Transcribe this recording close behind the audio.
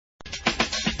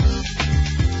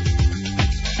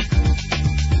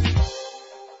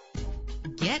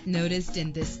get noticed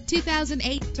in this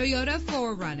 2008 Toyota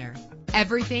 4Runner.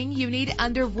 Everything you need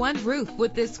under one roof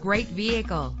with this great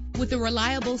vehicle. With a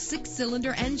reliable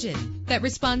 6-cylinder engine that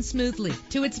responds smoothly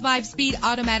to its 5-speed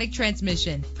automatic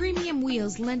transmission, premium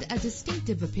wheels lend a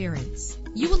distinctive appearance.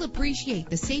 You will appreciate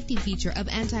the safety feature of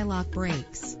anti-lock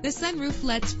brakes. The sunroof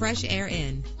lets fresh air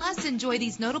in. Plus, enjoy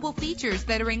these notable features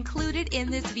that are included in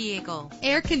this vehicle: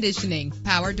 air conditioning,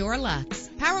 power door locks,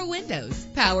 power windows,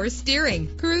 power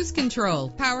steering, cruise control,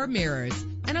 power mirrors,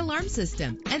 an alarm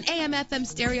system, an AM/FM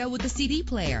stereo with a CD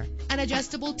player, an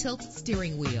adjustable tilt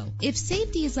steering wheel. If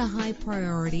safety is a high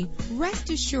priority, rest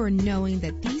assured knowing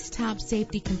that these top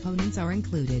safety components are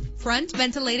included: front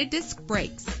ventilated disc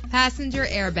brakes, passenger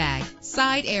airbag,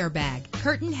 side airbag,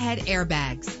 curtain head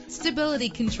airbags, stability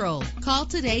control. Call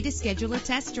today to schedule a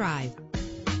test drive.